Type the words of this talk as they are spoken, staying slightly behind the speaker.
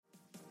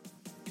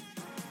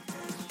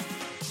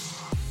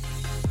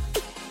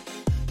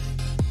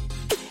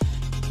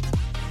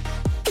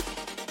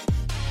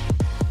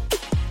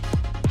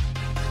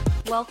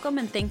Welcome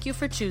and thank you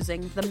for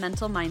choosing the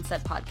Mental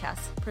Mindset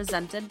Podcast,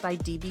 presented by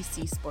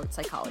DBC Sports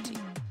Psychology.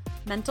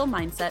 Mental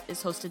Mindset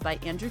is hosted by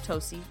Andrew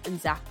Tosi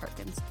and Zach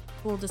Perkins,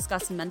 who will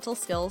discuss mental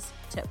skills,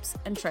 tips,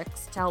 and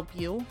tricks to help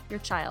you, your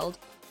child,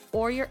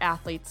 or your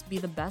athletes be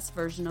the best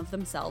version of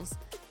themselves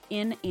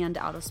in and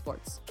out of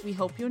sports. We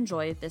hope you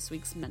enjoy this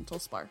week's Mental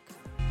Spark.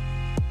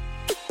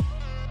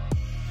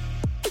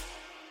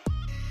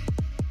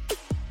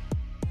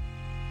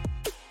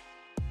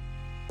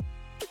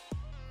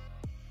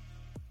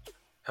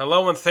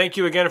 Hello, and thank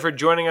you again for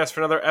joining us for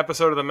another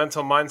episode of the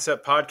Mental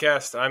Mindset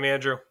Podcast. I'm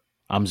Andrew.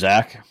 I'm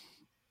Zach.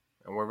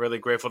 And we're really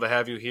grateful to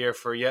have you here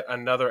for yet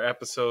another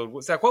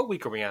episode. Zach, what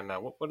week are we on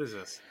now? What is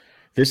this?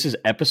 This is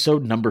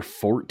episode number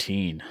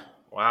 14.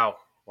 Wow.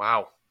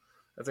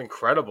 That's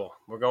incredible.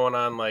 We're going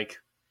on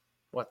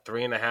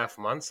 3.5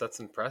 months? That's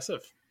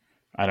impressive.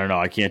 I don't know.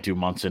 I can't do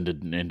months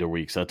into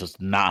weeks. That's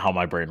just not how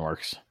my brain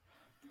works.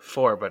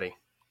 4, buddy.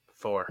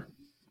 4.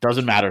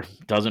 Doesn't matter.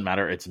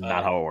 It's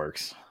not how it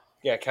works.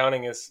 Yeah,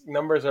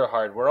 numbers are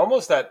hard. We're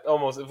almost,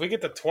 if we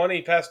get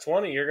to past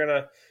 20, you're going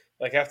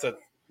to have to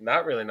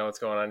not really know what's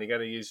going on. You got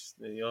to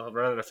you'll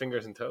run out of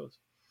fingers and toes.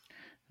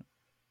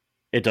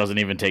 It doesn't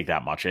even take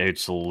that much.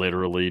 It's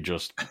literally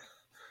just, I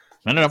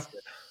don't know.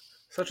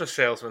 Such a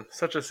salesman.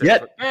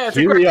 Yet,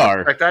 here we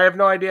are. Product. I have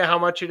no idea how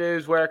much it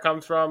is, where it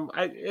comes from.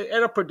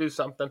 It'll produce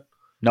something.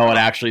 No, it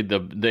actually,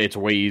 it's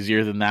way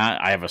easier than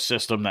that. I have a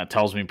system that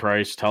tells me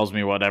price, tells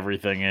me what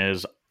everything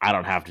is. I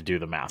don't have to do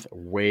the math.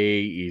 Way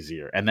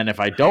easier. And then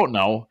if I don't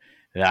know,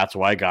 that's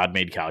why God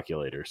made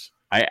calculators.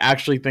 I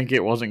actually think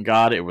it wasn't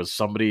God. It was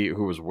somebody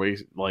who was way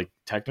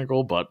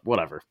technical, but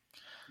whatever.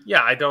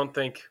 Yeah, I don't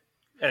think.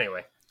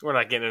 Anyway, we're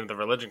not getting into the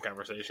religion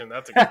conversation.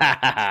 That's a good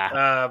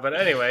one. But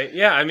anyway,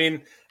 yeah, I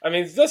mean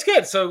that's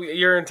good. So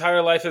your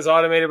entire life is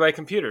automated by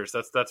computers.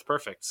 That's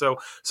perfect. So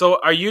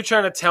are you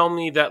trying to tell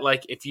me that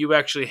if you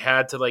actually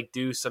had to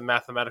do some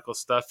mathematical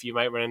stuff, you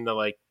might run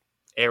into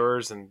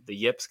errors and the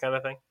yips kind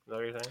of thing? Is that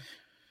what you're saying?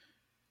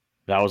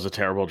 That was a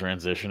terrible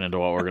transition into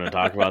what we're going to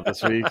talk about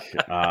this week.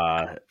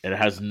 It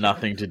has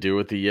nothing to do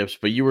with the yips,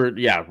 but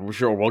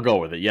sure, we'll go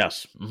with it.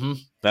 Yes.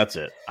 That's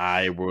it.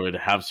 I would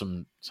have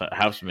some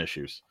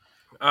issues.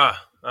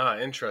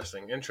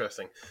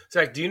 Interesting.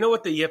 Zach, do you know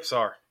what the yips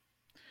are?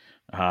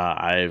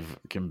 I've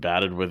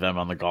combated with them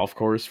on the golf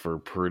course for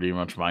pretty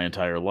much my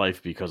entire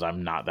life because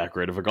I'm not that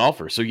great of a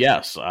golfer. So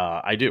yes,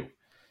 I do.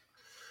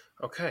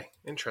 Okay,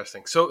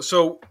 interesting.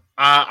 So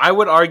I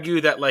would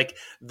argue that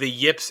the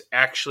yips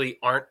actually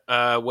aren't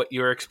what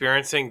you're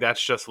experiencing.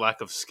 That's just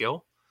lack of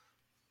skill.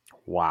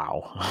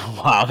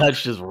 Wow,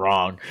 that's just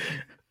wrong.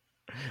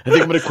 I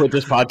think I'm going to quit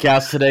this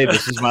podcast today.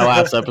 This is my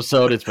last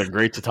episode. It's been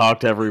great to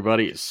talk to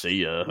everybody.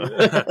 See ya.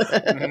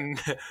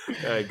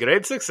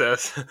 Great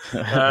success.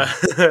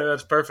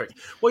 That's perfect.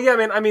 Well, yeah,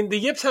 man. I mean, the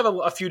yips have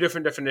a few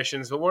different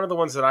definitions, but one of the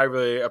ones that I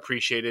really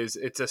appreciate is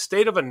it's a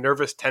state of a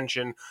nervous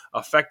tension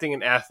affecting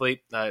an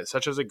athlete,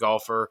 such as a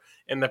golfer,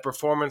 in the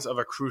performance of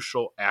a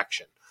crucial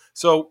action.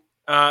 So,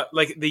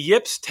 the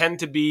yips tend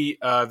to be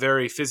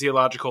very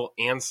physiological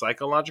and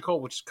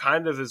psychological, which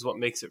kind of is what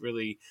makes it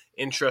really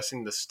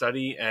interesting to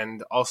study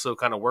and also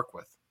kind of work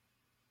with.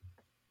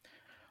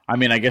 I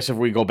mean, I guess if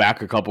we go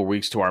back a couple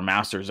weeks to our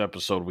Masters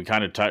episode, we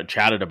kind of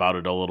chatted about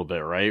it a little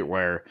bit, right?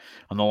 Where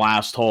on the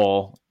last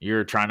hole,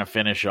 you're trying to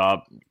finish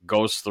up,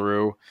 goes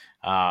through,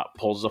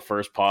 pulls the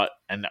first putt,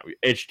 and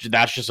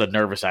that's just a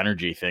nervous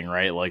energy thing,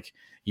 right?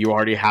 You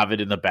already have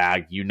it in the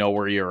bag, you know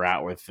where you're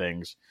at with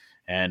things.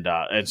 And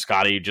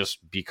Scotty, just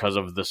because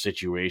of the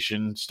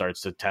situation,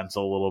 starts to tense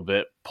a little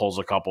bit, pulls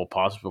a couple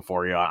putts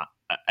before he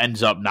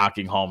ends up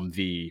knocking home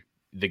the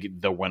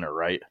winner,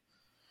 right?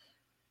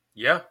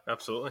 Yeah,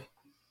 absolutely.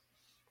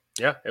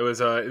 Yeah, it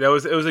was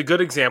a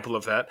good example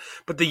of that.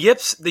 But the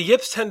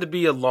yips tend to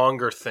be a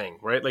longer thing,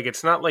 right?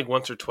 It's not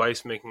once or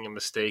twice making a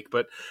mistake,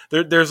 but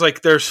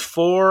there's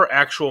 4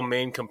 actual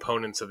main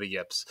components of the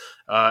yips,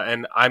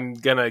 and I'm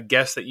gonna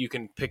guess that you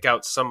can pick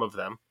out some of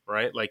them,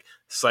 right?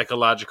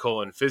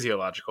 Psychological and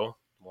physiological.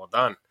 Well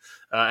done.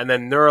 And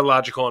then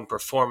neurological and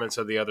performance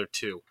are the other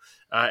 2.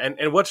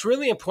 And what's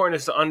really important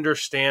is to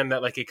understand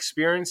that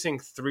experiencing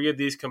 3 of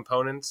these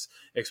components,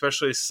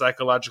 especially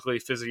psychologically,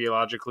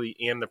 physiologically,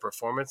 and the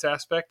performance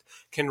aspect,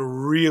 can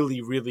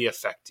really, really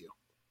affect you.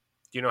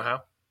 Do you know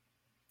how?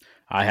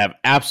 I have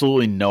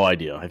absolutely no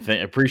idea. I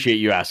appreciate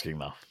you asking,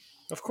 though.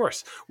 Of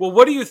course. Well,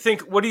 what do you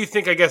think?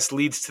 I guess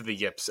leads to the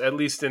yips, at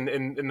least in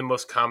the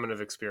most common of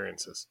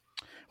experiences?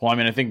 Well, I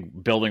mean, I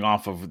think building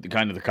off of the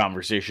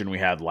conversation we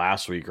had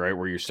last week, right,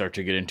 where you start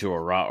to get into a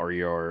rut or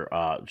you're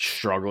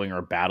struggling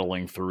or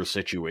battling through a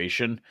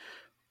situation,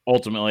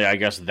 ultimately, I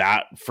guess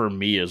that for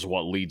me is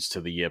what leads to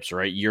the yips,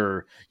 right?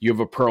 You have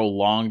a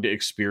prolonged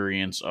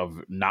experience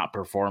of not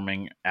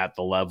performing at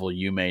the level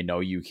you may know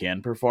you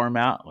can perform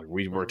at.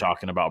 We were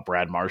talking about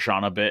Brad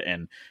Marchand a bit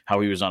and how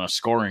he was on a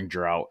scoring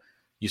drought.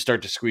 You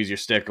start to squeeze your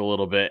stick a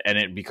little bit, and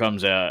it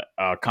becomes a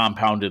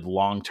compounded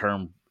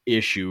long-term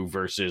issue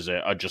versus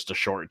just a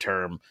short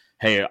term,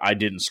 hey, I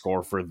didn't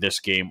score for this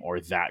game or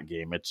that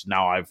game. It's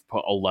now I've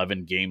put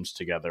 11 games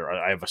together.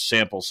 I have a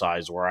sample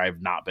size where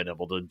I've not been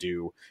able to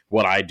do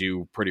what I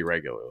do pretty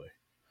regularly.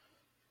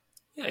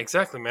 Yeah,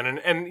 exactly, man.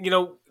 And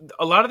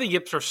a lot of the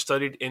yips are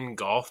studied in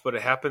golf, but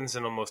it happens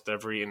in almost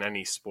in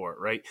any sport,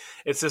 right?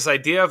 It's this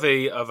idea of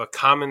a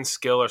common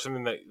skill or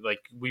something that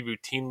like we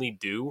routinely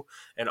do,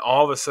 and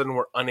all of a sudden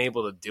we're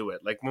unable to do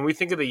it. Like when we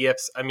think of the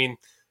yips, I mean,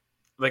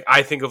 like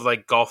I think of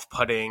like golf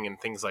putting and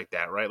things like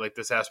that, right? Like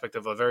this aspect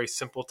of a very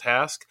simple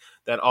task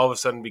that all of a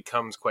sudden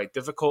becomes quite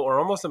difficult or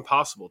almost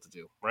impossible to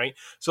do, right?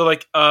 So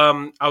like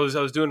I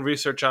was doing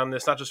research on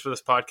this, not just for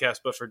this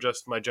podcast, but for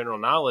just my general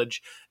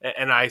knowledge,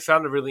 and I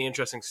found a really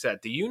interesting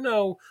stat. Do you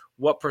know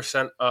what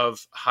percent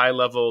of high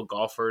level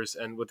golfers,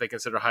 and what they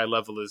consider high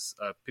level is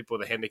people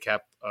with a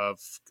handicap of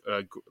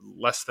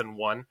less than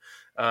one?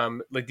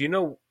 Like, do you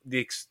know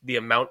the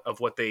amount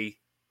of what they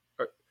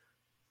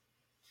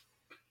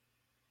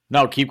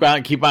No, keep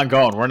on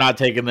going. We're not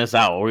taking this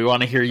out. We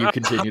want to hear you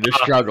continue to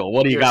struggle.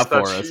 What do you got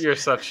for us? You're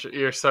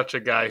such a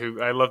guy who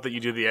I love that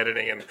you do the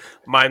editing, and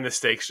my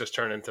mistakes just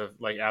turn into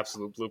like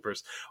absolute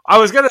bloopers. I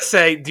was gonna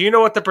say, do you know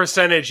what the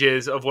percentage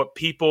is of what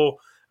people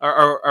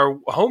are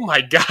oh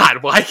my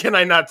God, why can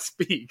I not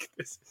speak?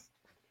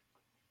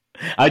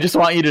 I just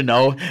want you to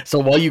know. So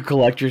while you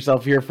collect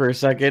yourself here for a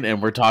second,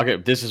 and we're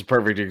talking, this is a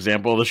perfect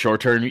example of the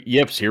short-term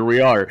yips. Here we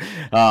are.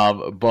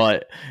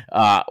 But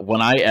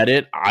when I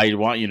edit, I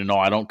want you to know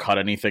I don't cut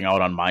anything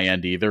out on my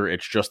end either.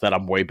 It's just that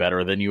I'm way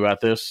better than you at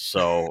this,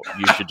 so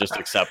you should just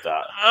accept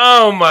that.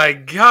 Oh my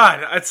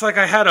God, it's like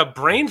I had a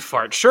brain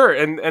fart. Sure,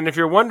 and if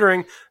you're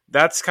wondering,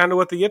 that's kind of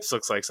what the yips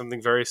looks like.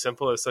 Something very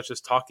simple as such as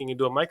talking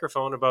into a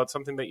microphone about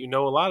something that you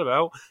know a lot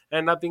about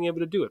and not being able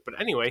to do it. But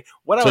anyway,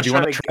 I was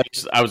going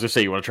to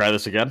say, you want to try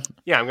this again?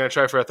 Yeah, I'm going to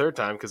try for a third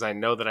time because I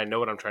know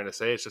what I'm trying to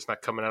say. It's just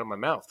not coming out of my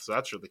mouth. So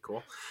that's really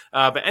cool.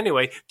 But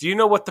anyway, do you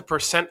know what the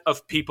percent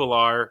of people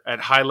are at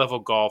high level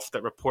golf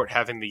that report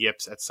having the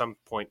yips at some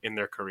point in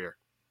their career?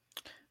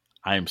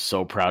 I am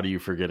so proud of you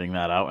for getting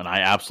that out, and I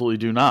absolutely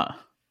do not.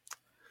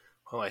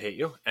 Well, I hate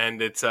you.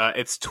 And it's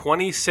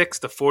 26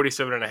 to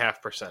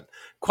 47.5%.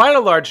 Quite a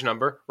large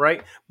number,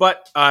 right?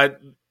 But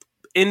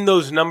in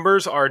those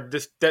numbers are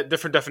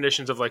different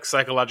definitions of like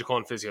psychological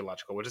and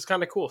physiological, which is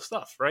kind of cool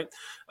stuff, right?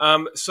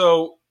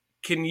 So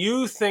can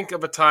you think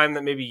of a time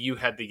that maybe you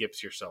had the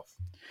yips yourself?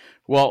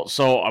 Well,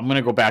 so I'm going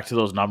to go back to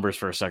those numbers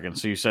for a second.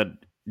 So you said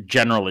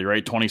generally,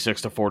 right,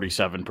 26 to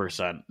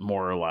 47%,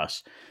 more or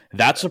less.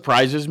 That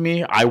surprises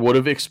me. I would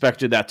have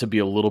expected that to be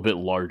a little bit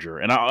larger.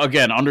 And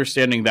again,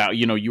 understanding that,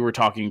 you were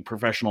talking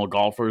professional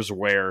golfers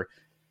where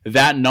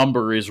that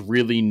number is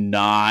really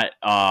not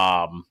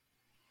a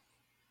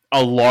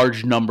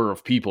large number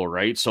of people,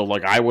 right? So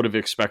like I would have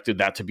expected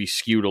that to be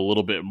skewed a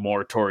little bit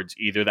more towards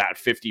either that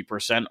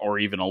 50% or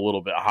even a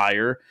little bit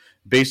higher,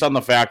 based on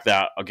the fact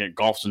that, again,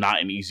 golf's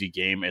not an easy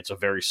game. It's a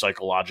very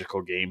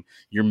psychological game.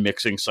 You're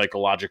mixing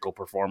psychological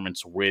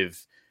performance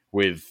with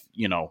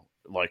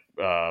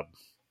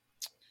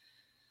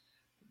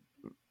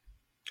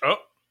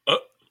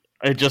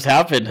it just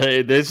happened.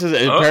 This is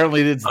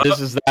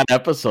that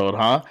episode,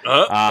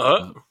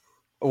 huh?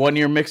 When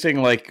you're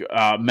mixing like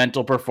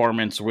mental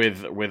performance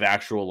with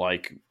actual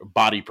like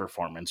body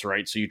performance,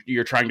 right? So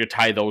you're trying to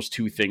tie those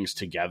two things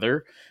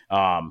together.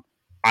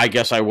 I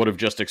guess I would have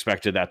just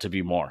expected that to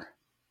be more.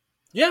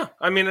 Yeah,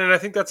 I mean, and I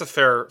think that's a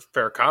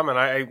fair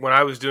comment. When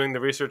I was doing the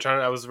research on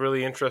it, I was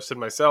really interested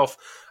myself,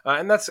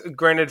 and that's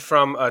granted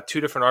from two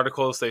different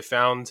articles. They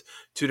found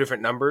two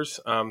different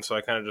numbers, so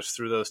I kind of just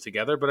threw those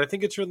together. But I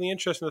think it's really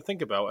interesting to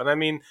think about. And I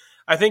mean,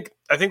 I think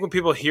when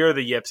people hear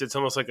the yips, it's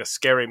almost like a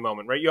scary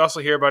moment, right? You also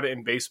hear about it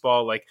in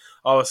baseball, like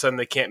all of a sudden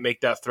they can't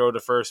make that throw to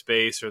first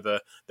base, or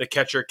the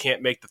catcher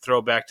can't make the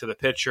throw back to the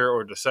pitcher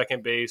or to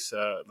second base,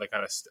 like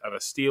on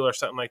a steal or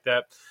something like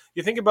that.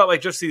 You think about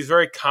like just these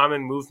very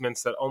common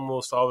movements that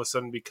almost all of a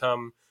sudden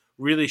become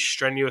really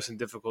strenuous and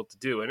difficult to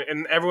do.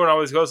 And everyone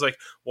always goes like,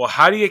 well,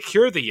 how do you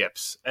cure the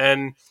yips?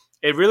 And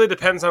it really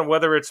depends on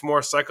whether it's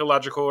more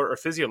psychological or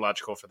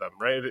physiological for them,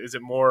 right? Is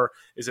it more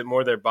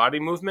their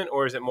body movement,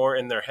 or is it more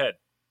in their head?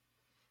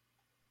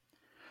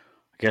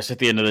 I guess at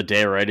the end of the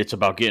day, right, it's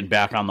about getting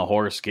back on the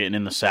horse, getting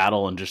in the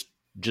saddle, and just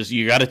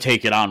you got to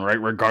take it on,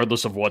 right?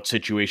 Regardless of what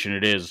situation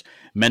it is,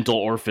 mental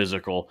or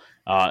physical,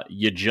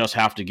 you just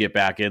have to get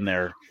back in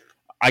there.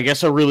 I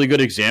guess a really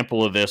good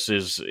example of this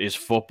is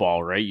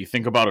football, right? You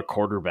think about a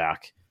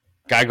quarterback.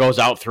 Guy goes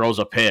out, throws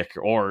a pick,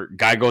 or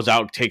guy goes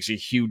out, takes a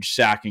huge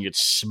sack and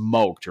gets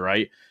smoked,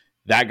 right?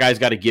 That guy's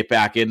got to get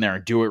back in there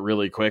and do it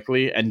really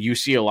quickly. And you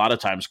see a lot of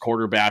times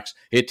quarterbacks,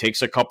 it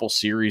takes a couple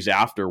series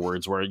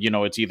afterwards where,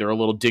 it's either a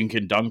little dink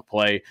and dunk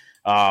play,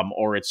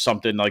 or it's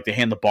something like they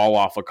hand the ball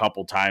off a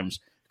couple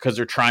times because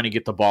they're trying to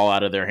get the ball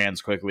out of their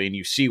hands quickly. And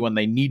you see when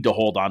they need to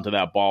hold on to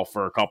that ball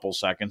for a couple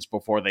seconds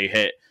before they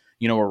hit,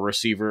 a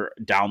receiver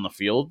down the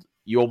field,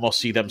 you almost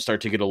see them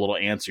start to get a little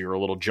antsy or a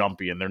little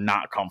jumpy, and they're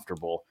not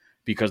comfortable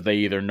because they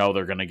either know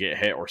they're going to get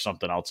hit or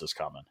something else is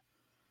coming.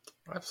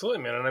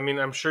 Absolutely, man. And I mean,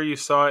 I'm sure you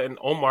saw it in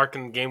Omar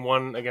in game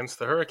one against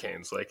the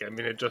Hurricanes. Like, I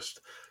mean, it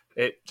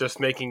just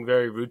making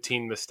very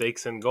routine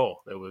mistakes in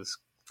goal. It was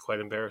quite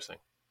embarrassing.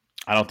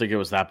 I don't think it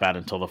was that bad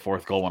until the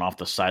fourth goal went off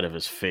the side of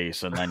his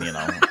face, and then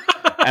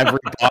every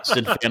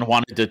Boston fan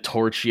wanted to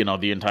torch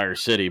the entire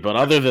city. But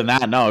other than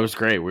that, no, it was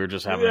great. We were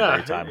just having a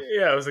great time.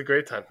 Yeah, it was a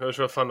great time. It was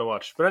real fun to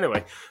watch. But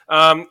anyway,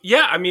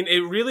 yeah, I mean,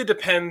 it really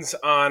depends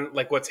on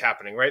like what's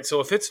happening, right? So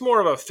if it's more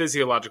of a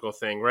physiological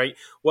thing, right?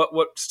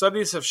 What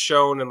studies have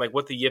shown and like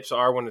what the yips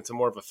are when it's a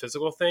more of a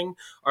physical thing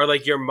are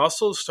like your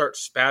muscles start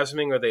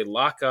spasming or they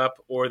lock up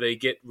or they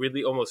get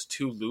really almost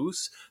too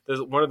loose.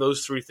 There's one of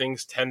those three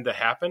things tend to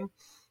happen.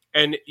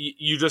 And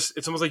you just,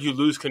 it's almost like you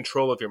lose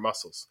control of your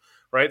muscles,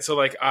 right? So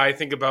like I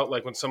think about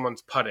like when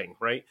someone's putting,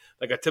 right?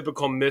 Like a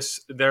typical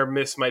miss, their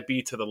miss might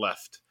be to the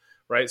left,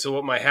 right? So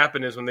what might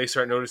happen is when they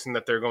start noticing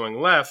that they're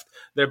going left,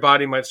 their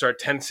body might start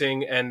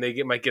tensing and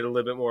might get a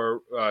little bit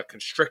more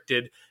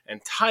constricted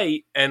and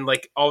tight. And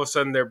like all of a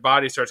sudden their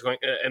body starts going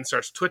and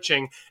starts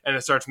twitching and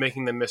it starts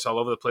making them miss all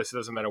over the place. It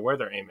doesn't matter where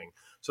they're aiming.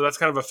 So that's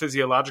kind of a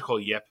physiological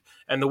yip.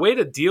 And the way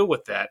to deal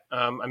with that,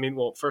 I mean,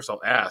 well, first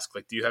I'll ask,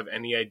 like, do you have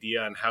any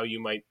idea on how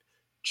you might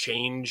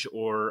change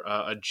or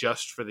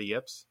adjust for the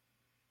yips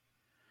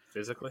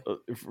physically?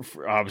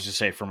 I was just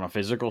say from a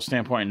physical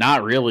standpoint,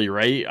 not really,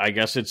 right? I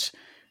guess it's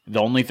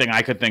the only thing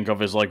I could think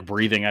of is like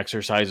breathing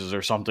exercises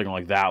or something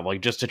like that,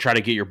 like just to try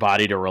to get your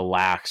body to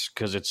relax.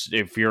 Because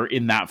if you're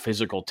in that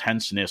physical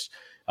tenseness,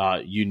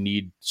 you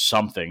need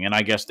something. And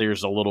I guess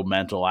there's a little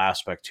mental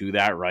aspect to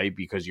that, right?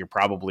 Because you're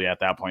probably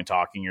at that point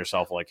talking to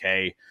yourself like,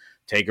 hey,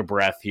 take a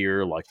breath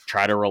here, like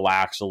try to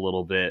relax a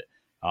little bit.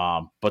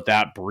 But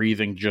that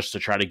breathing just to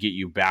try to get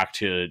you back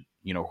to,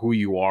 who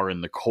you are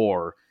in the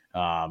core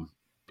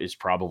is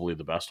probably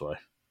the best way.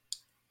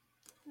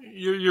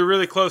 You're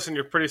really close and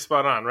you're pretty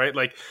spot on, right?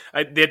 Like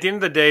at the end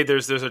of the day,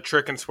 there's a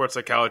trick in sports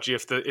psychology.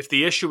 If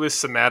the issue is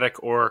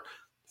somatic or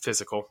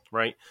physical,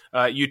 right?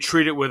 You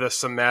treat it with a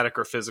somatic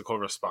or physical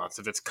response.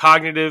 If it's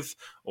cognitive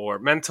or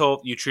mental,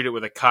 you treat it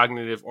with a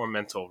cognitive or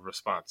mental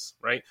response,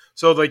 right?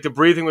 So like the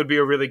breathing would be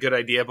a really good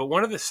idea, but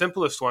one of the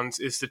simplest ones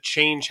is to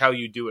change how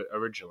you do it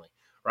originally,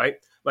 right?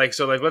 Like,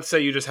 so like, let's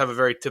say you just have a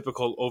very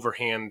typical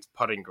overhand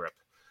putting grip,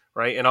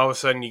 right? And all of a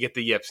sudden you get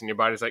the yips and your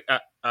body's like,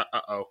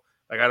 uh-oh.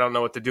 Like, I don't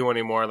know what to do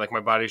anymore. Like,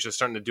 my body's just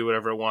starting to do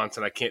whatever it wants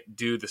and I can't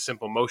do the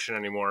simple motion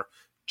anymore.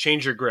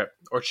 Change your grip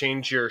or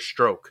change your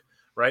stroke,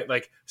 right?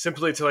 Like,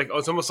 simply to like,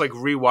 it's almost like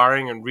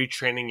rewiring and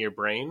retraining your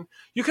brain.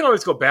 You can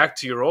always go back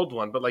to your old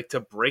one, but like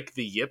to break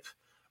the yip,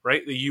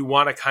 right? You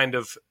want to kind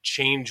of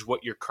change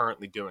what you're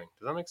currently doing.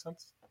 Does that make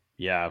sense?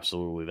 Yeah,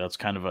 absolutely. That's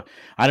kind of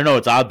I don't know.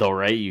 It's odd though,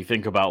 right? You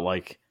think about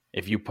like,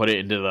 if you put it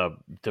into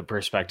the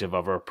perspective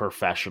of a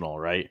professional,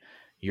 right?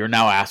 You're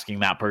now asking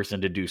that person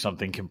to do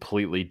something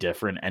completely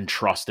different and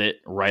trust it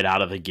right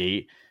out of the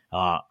gate.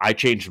 I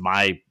changed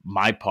my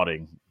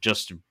putting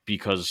just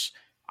because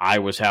I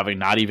was having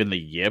not even the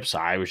yips.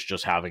 I was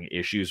just having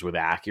issues with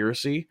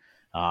accuracy.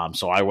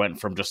 So I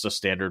went from just a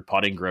standard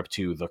putting grip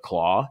to the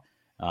claw.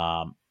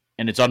 And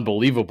it's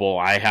unbelievable.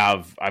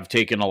 I've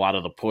taken a lot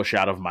of the push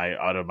out of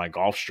my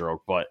golf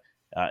stroke, but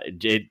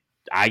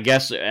I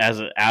guess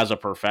as a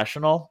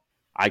professional,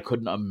 I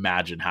couldn't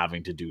imagine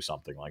having to do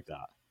something like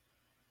that.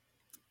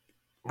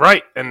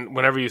 Right. And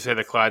whenever you say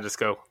the claw, I just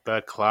go,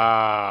 the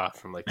claw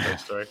from like Toy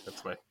Story.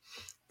 That's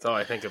all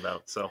I think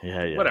about. So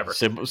yeah. Whatever.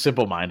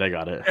 Simple mind. I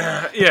got it.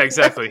 Yeah,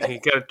 exactly. You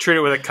got to treat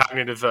it with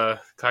a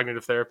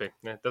cognitive therapy.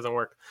 Yeah, it doesn't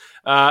work.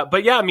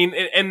 But yeah, I mean,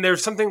 and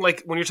there's something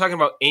like when you're talking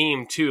about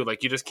aim too,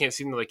 like you just can't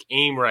seem to like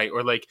aim right,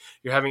 or like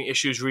you're having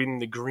issues reading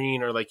the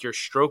green, or like your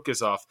stroke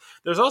is off.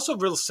 There's also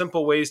real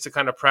simple ways to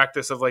kind of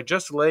practice of like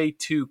just lay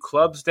 2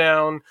 clubs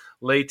down,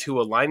 lay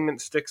 2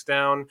 alignment sticks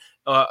down,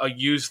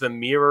 use the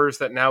mirrors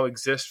that now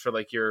exist for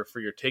like your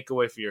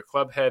takeaway for your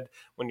club head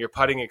when you're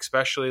putting,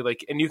 especially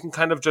like, and you can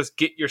kind of just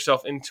get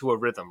yourself into a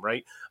rhythm,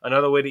 right?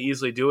 Another way to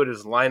easily do it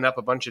is line up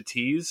a bunch of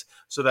tees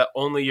so that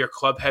only your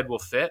club head will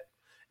fit.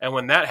 And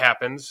when that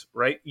happens,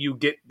 right, you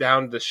get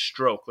down the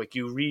stroke, like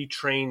you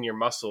retrain your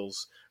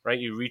muscles, right?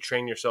 You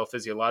retrain yourself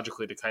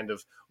physiologically to kind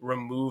of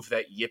remove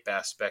that yip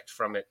aspect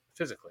from it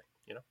physically,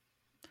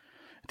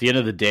 At the end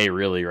of the day,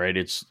 really, right?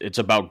 It's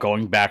about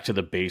going back to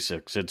the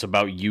basics. It's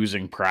about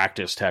using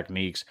practice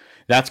techniques.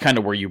 That's kind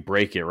of where you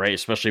break it, right?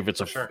 Especially if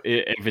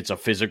it's a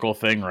physical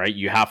thing, right?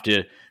 You have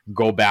to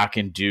go back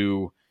and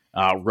do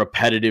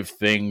repetitive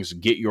things,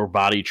 get your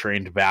body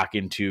trained back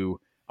into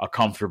a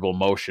comfortable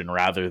motion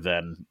rather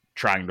than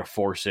trying to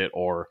force it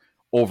or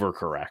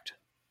overcorrect.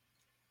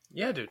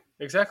 Yeah, dude,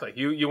 exactly.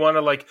 You want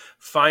to like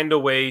find a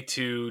way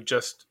to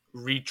just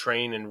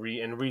retrain and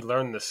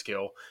relearn the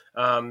skill.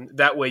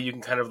 That way you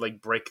can kind of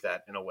like break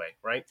that in a way,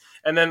 right?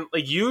 And then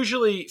like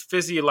usually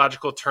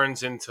physiological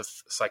turns into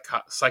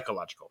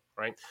psychological,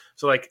 right?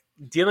 So like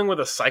dealing with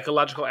a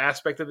psychological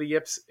aspect of the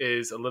yips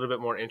is a little bit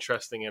more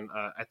interesting and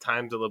at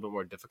times a little bit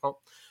more difficult,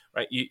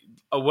 right?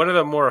 One of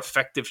the more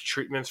effective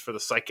treatments for the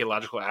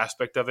psychological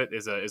aspect of it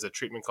is a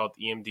treatment called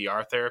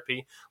EMDR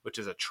therapy, which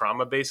is a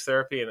trauma-based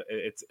therapy, and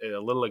it's a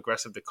little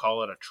aggressive to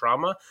call it a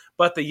trauma,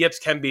 but the yips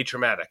can be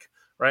traumatic,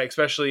 right?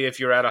 Especially if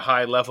you're at a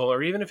high level,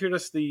 or even if you're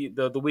just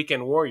the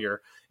weekend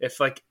warrior. If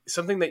like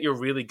something that you're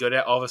really good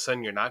at, all of a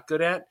sudden you're not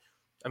good at,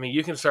 I mean,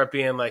 you can start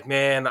being like,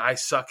 man, I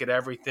suck at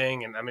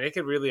everything, and I mean, it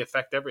could really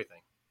affect everything.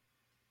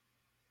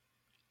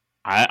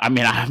 I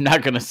mean, I'm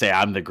not gonna say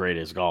I'm the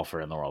greatest golfer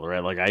in the world,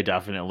 right? Like, I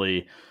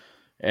definitely,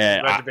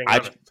 Glad you're being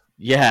honest.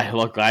 yeah.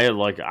 Look,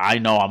 I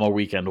know I'm a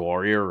weekend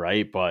warrior,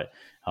 right? But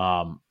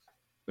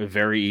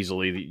very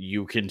easily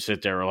you can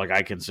sit there, like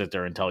I can sit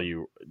there and tell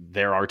you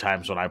there are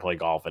times when I play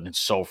golf and it's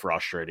so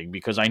frustrating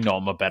because I know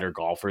I'm a better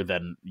golfer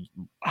than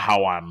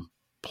how I'm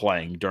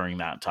playing during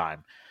that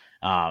time.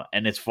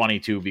 And it's funny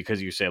too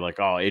because you say like,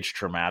 oh, it's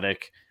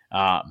traumatic.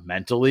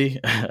 Mentally,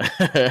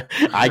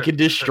 I can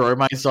destroy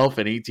myself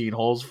in 18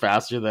 holes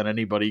faster than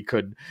anybody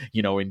could,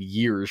 in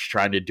years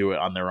trying to do it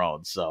on their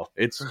own. So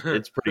it's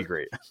pretty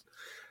great.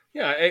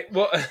 Yeah,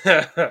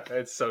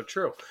 it's so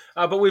true.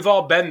 But we've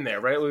all been there,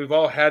 right? We've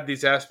all had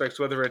these aspects,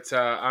 whether it's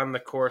on the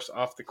course,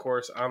 off the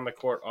course, on the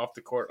court, off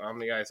the court, on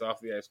the ice,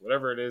 off the ice,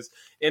 whatever it is,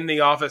 in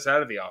the office,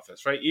 out of the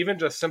office, right? Even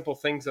just simple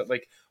things that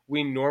like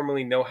we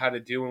normally know how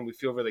to do and we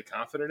feel really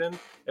confident in.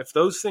 If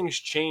those things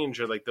change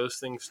or like those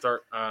things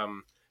start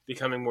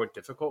becoming more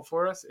difficult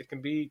for us, it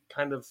can be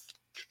kind of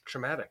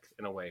traumatic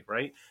in a way,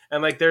 right?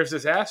 And like there's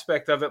this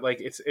aspect of it,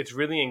 like it's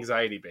really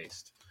anxiety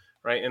based.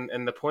 Right.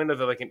 And the point of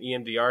like an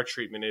EMDR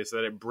treatment is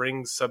that it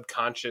brings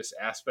subconscious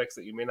aspects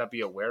that you may not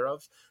be aware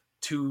of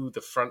to the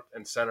front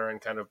and center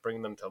and kind of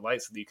bring them to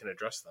light so that you can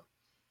address them.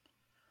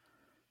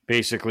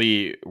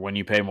 Basically, when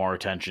you pay more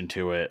attention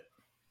to it,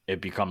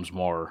 it becomes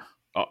more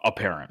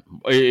apparent,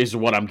 is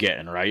what I'm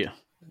getting, right?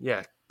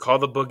 Yeah. Call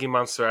the boogie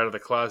monster out of the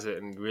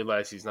closet and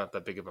realize he's not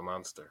that big of a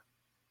monster.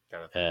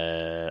 Kind of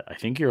thing. I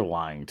think you're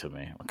lying to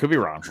me. I could be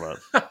wrong,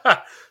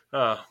 but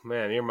oh,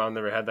 man, your mom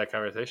never had that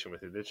conversation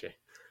with you, did she?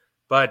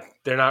 But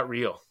they're not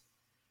real.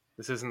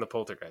 This isn't the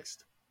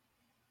poltergeist.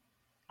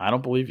 I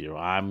don't believe you.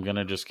 I'm going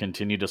to just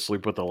continue to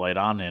sleep with the light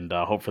on and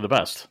hope for the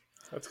best.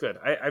 That's good.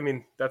 I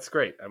mean, that's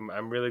great.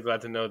 I'm really glad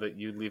to know that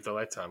you leave the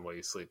lights on while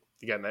you sleep.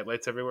 You got night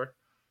lights everywhere?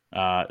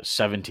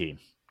 17.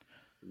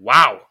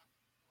 Wow.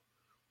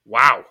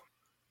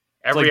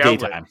 Every it's like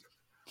daytime.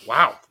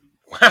 Wow.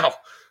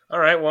 All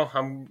right. Well,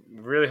 I'm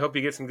really hope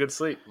you get some good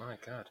sleep. My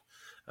God.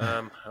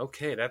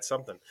 Okay, that's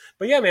something.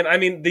 But yeah, man, I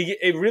mean,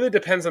 it really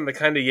depends on the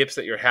kind of yips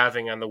that you're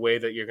having, on the way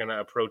that you're going to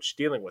approach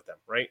dealing with them,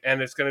 right?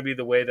 And it's going to be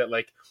the way that,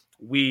 like,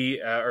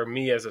 we or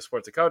me as a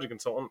sports psychology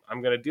consultant,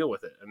 I'm going to deal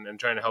with it and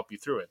trying to help you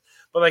through it.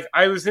 But like,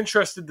 I was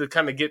interested to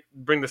kind of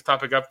bring this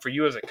topic up for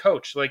you as a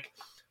coach. Like,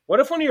 what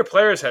if one of your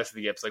players has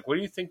the yips? Like, what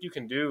do you think you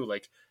can do?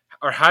 Like,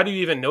 or how do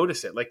you even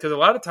notice it? Like, because a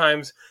lot of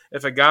times,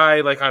 if a guy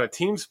like on a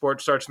team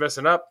sport starts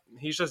messing up,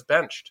 he's just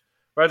benched.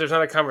 Right, there's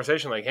not a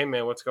conversation like, "Hey,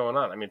 man, what's going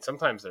on?" I mean,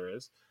 sometimes there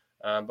is,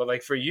 but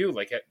like for you,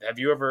 like, have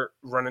you ever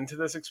run into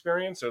this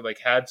experience or like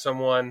had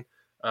someone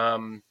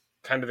kind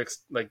of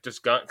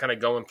kind of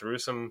going through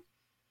some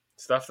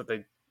stuff that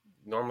they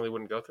normally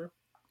wouldn't go through?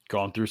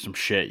 Going through some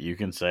shit, you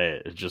can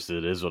say it.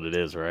 It is what it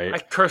is, right? I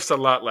cursed a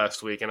lot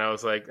last week, and I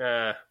was like,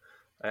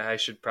 I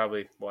should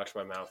probably watch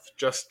my mouth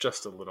just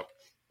a little.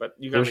 But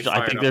you got me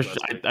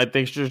I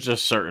think there's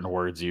just certain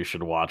words you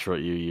should watch what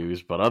you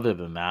use, but other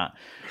than that,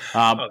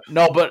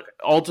 no. But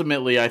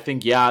ultimately, I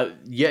think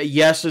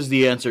yes is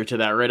the answer to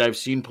that, right? I've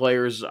seen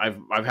players,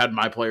 I've had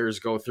my players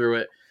go through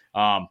it.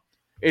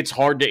 It's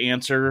hard to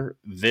answer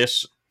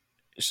this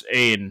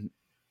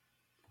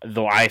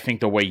though I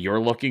think the way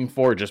you're looking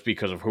for, just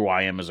because of who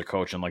I am as a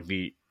coach and like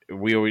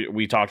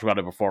we talked about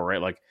it before,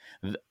 right? Like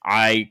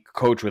I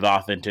coach with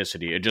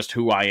authenticity, and just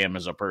who I am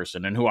as a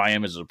person, and who I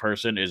am as a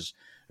person is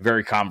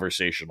very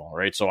conversational,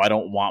 right? So I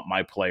don't want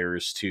my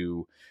players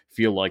to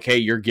feel like, hey,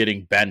 you're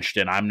getting benched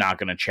and I'm not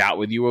going to chat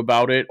with you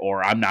about it,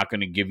 or I'm not going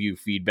to give you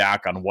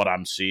feedback on what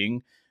I'm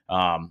seeing.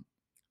 And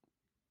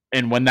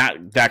when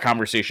that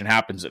conversation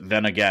happens,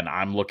 then again,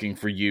 I'm looking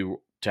for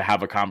you to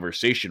have a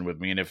conversation with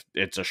me. And if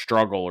it's a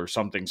struggle or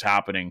something's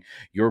happening,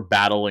 you're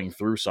battling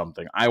through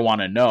something, I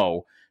want to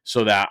know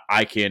so that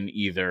I can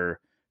either,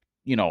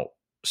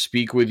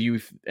 speak with you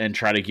and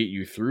try to get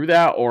you through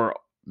that, or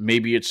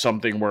maybe it's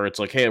something where it's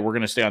like, hey, we're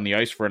going to stay on the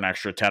ice for an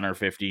extra 10 or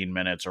 15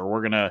 minutes, or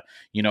we're going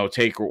to,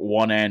 take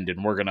one end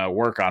and we're going to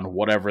work on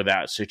whatever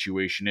that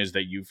situation is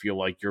that you feel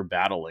like you're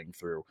battling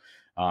through.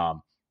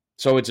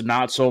 So it's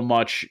not so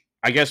much,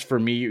 I guess for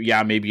me,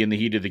 yeah, maybe in the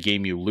heat of the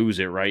game, you lose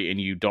it, right?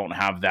 And you don't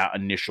have that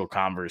initial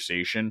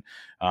conversation.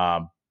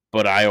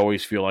 But I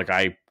always feel like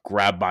I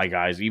grab my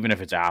guys, even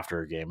if it's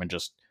after a game, and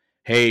just,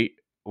 hey,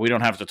 we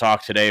don't have to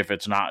talk today if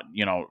it's not,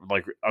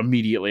 like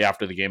immediately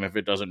after the game, if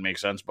it doesn't make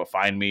sense, but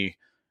find me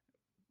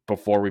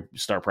before we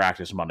start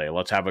practice Monday,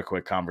 let's have a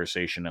quick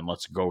conversation and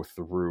let's go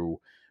through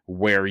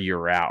where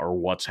you're at or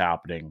what's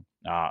happening.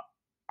 I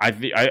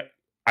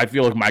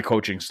feel like my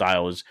coaching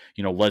style is,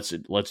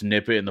 let's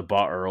nip it in the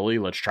butt early.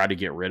 Let's try to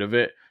get rid of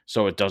it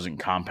so it doesn't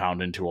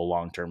compound into a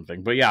long-term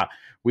thing. But yeah,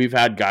 we've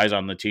had guys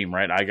on the team,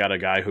 right? I got a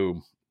guy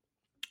who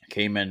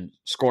came in,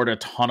 scored a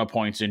ton of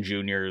points in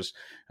juniors,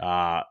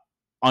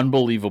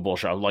 unbelievable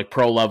shot, like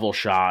pro level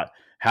shot,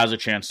 has a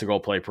chance to go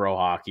play pro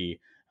hockey,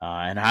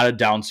 and had a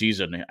down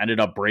season. Ended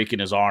up breaking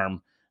his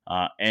arm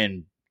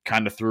and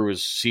kind of threw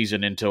his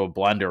season into a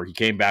blender. He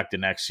came back the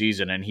next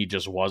season and he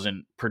just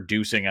wasn't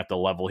producing at the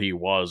level he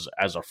was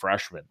as a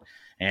freshman.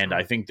 And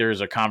I think there's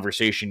a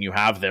conversation you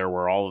have there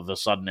where all of a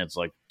sudden it's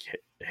like,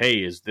 hey,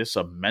 is this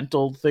a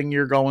mental thing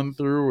you're going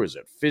through? Is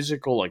it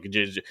physical? Like,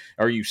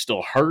 are you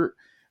still hurt?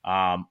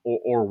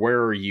 Or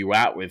where are you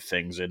at with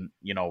things? And,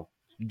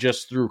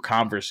 just through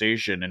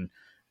conversation and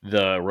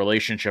the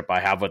relationship I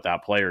have with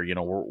that player,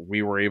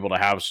 we were able to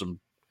have some,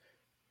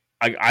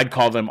 I'd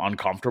call them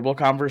uncomfortable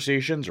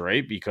conversations,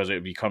 right? Because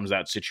it becomes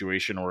that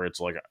situation where it's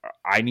like,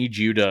 I need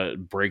you to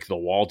break the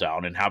wall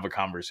down and have a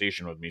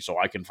conversation with me so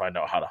I can find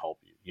out how to help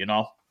you,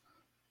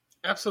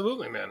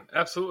 Absolutely, man.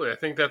 Absolutely. I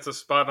think that's a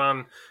spot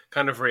on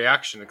kind of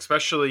reaction,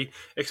 especially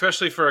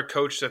for a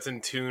coach that's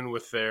in tune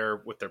with their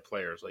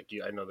players. Like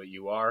you, I know that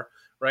you are,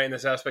 right? In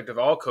this aspect of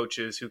all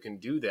coaches who can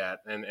do that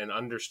and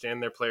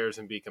understand their players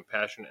and be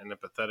compassionate and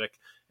empathetic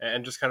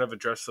and just kind of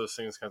address those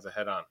things kind of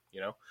head on,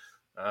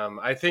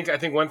 I think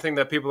one thing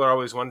that people are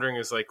always wondering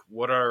is like,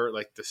 what are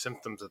like the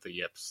symptoms of the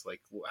yips? Like,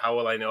 how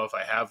will I know if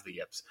I have the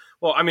yips?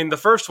 Well, I mean, the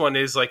first one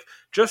is like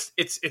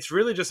it's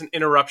really just an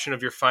interruption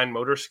of your fine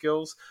motor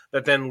skills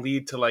that then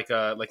lead to like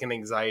an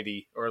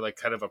anxiety or like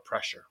kind of a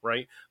pressure,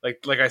 right?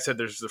 Like I said,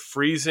 there's the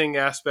freezing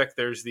aspect.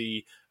 There's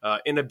the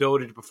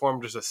inability to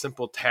perform just a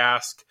simple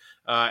task.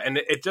 And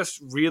it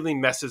just really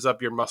messes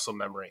up your muscle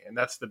memory. And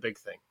that's the big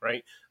thing,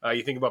 right?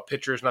 You think about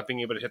pitchers not being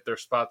able to hit their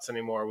spots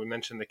anymore. We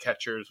mentioned the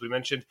catchers. We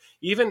mentioned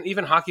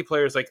even hockey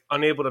players like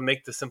unable to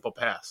make the simple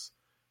pass,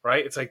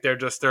 right? It's like they're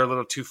a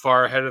little too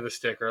far ahead of the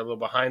stick or a little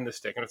behind the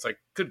stick. And it's like,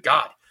 good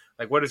God,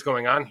 like what is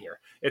going on here?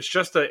 It's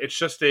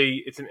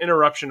an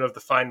interruption of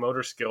the fine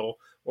motor skill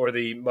or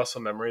the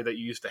muscle memory that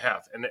you used to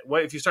have. And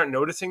if you start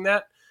noticing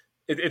that,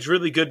 it's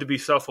really good to be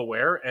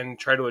self-aware and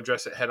try to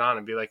address it head on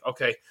and be like,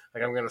 okay,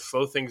 like I'm going to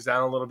slow things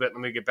down a little bit.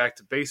 Let me get back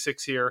to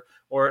basics here.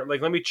 Or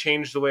like, let me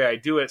change the way I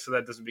do it so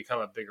that doesn't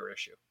become a bigger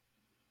issue.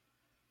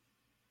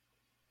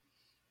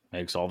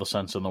 Makes all the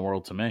sense in the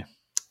world to me.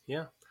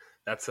 Yeah.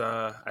 That's,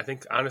 I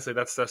think honestly,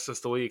 that's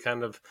just the way you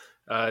kind of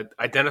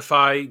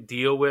identify,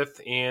 deal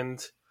with,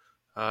 and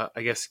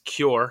I guess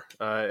cure,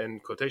 in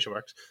quotation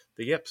marks,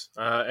 the yips.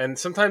 And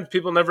sometimes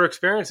people never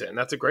experience it, and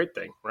that's a great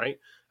thing, right?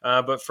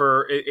 But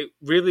for it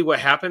really what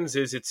happens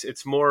is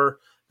it's more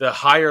the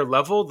higher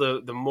level,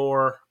 the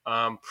more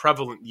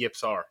prevalent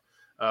yips are,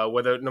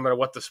 no matter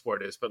what the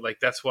sport is. But like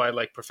that's why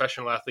like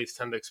professional athletes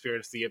tend to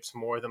experience the yips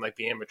more than like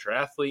the amateur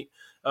athlete.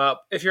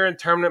 If you're in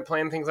tournament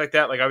play and things like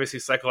that, like obviously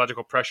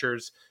psychological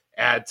pressures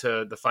add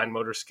to the fine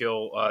motor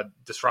skill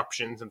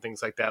disruptions and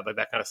things like that. Like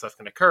that kind of stuff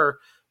can occur.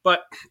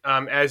 But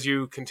as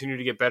you continue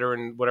to get better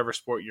in whatever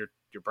sport you're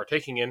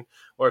partaking in,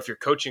 or if you're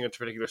coaching a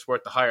particular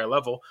sport at the higher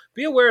level,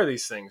 be aware of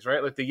these things,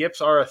 right? Like the yips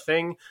are a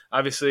thing.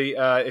 Obviously,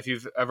 if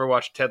you've ever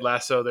watched Ted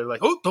Lasso, they're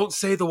like, oh, don't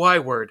say the Y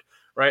word,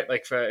 right?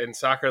 Like in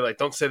soccer, like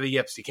don't say the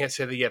yips. You can't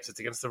say the yips. It's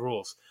against the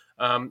rules.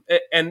 And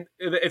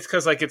it's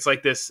because like it's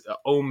like this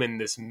omen,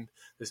 this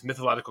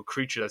mythological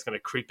creature that's going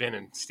to creep in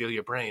and steal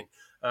your brain.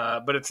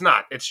 But it's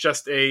not. It's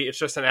just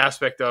an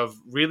aspect of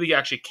really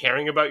actually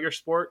caring about your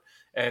sport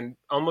and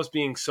almost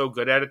being so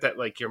good at it that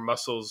like your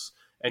muscles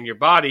and your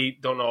body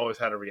don't know always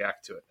how to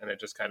react to it, and it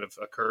just kind of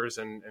occurs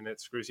and it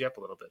screws you up a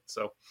little bit.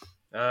 So,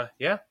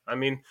 yeah, I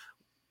mean,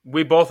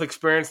 we both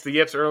experienced the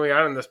yips early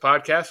on in this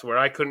podcast where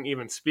I couldn't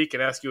even speak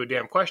and ask you a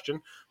damn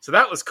question. So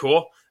that was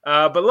cool.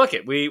 But look,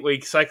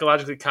 we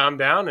psychologically calmed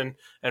down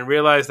and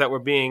realized that we're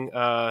being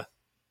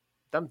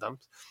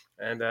dum-dums,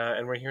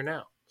 and we're here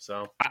now.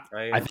 So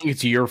I think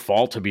it's your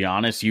fault, to be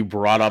honest. You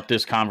brought up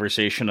this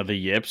conversation of the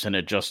yips, and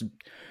it just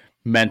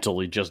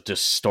mentally just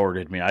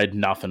distorted me. I had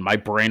nothing. My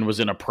brain was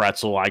in a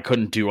pretzel. I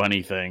couldn't do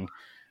anything.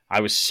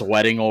 I was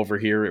sweating over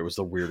here. It was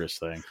the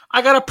weirdest thing.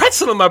 I got a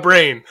pretzel in my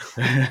brain.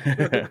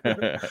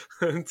 Talladega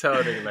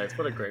Nights.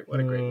 What a great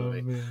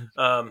movie.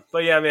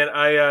 But yeah, man,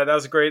 that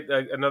was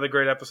another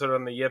great episode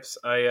on the yips.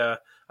 I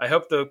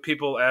hope the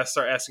people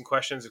start asking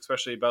questions,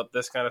 especially about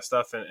this kind of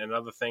stuff and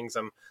other things.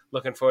 I'm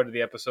looking forward to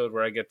the episode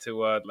where I get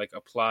to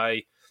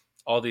apply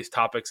all these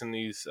topics and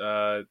these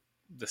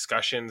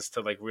discussions to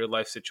like real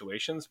life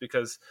situations,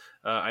 because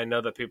I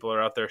know that people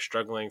are out there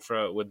struggling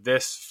with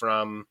this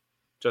from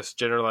just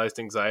generalized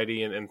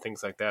anxiety and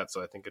things like that.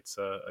 So I think it's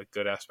a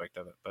good aspect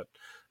of it. But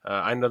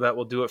I know that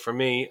will do it for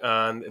me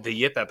on the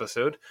Yip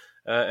episode.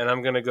 And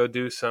I'm going to go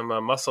do some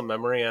muscle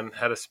memory on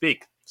how to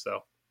speak.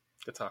 So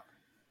good talk.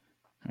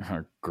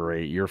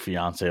 Great. Your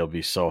fiance will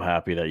be so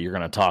happy that you're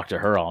going to talk to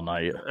her all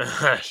night.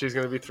 She's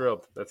going to be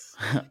thrilled. That's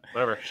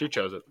whatever. She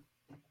chose it.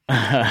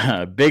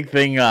 Big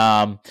thing.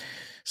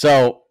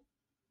 So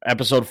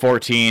episode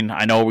 14,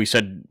 I know we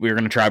said we were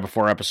going to try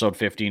before episode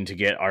 15 to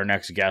get our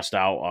next guest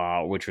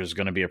out, which was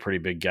going to be a pretty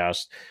big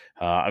guest.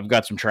 I've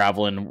got some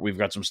traveling. We've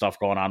got some stuff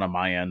going on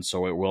my end,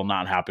 so it will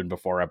not happen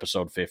before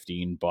episode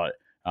 15, but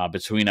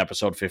between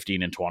episode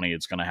 15 and 20,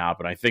 it's going to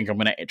happen. I think I'm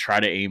going to try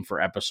to aim for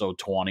episode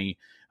 20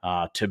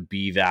 to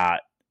be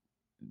that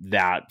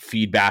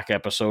feedback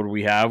episode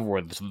we have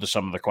where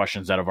some of the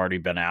questions that have already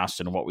been asked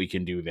and what we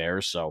can do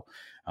there. So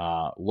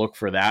look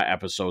for that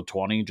episode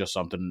 20, just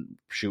something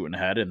shooting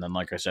ahead. And then,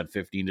 like I said,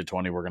 15 to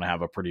 20, we're going to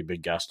have a pretty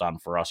big guest on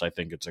for us. I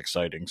think it's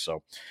exciting.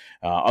 So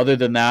other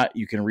than that,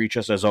 you can reach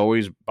us as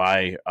always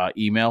by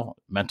email,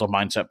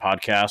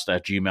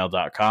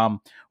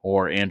 mentalmindsetpodcast@gmail.com,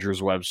 or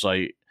Andrew's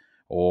website,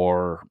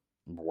 or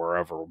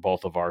wherever,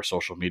 both of our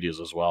social medias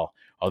as well.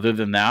 Other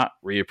than that,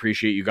 we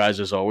appreciate you guys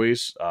as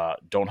always.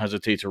 Don't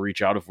hesitate to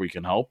reach out if we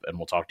can help, and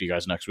we'll talk to you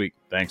guys next week.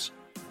 Thanks.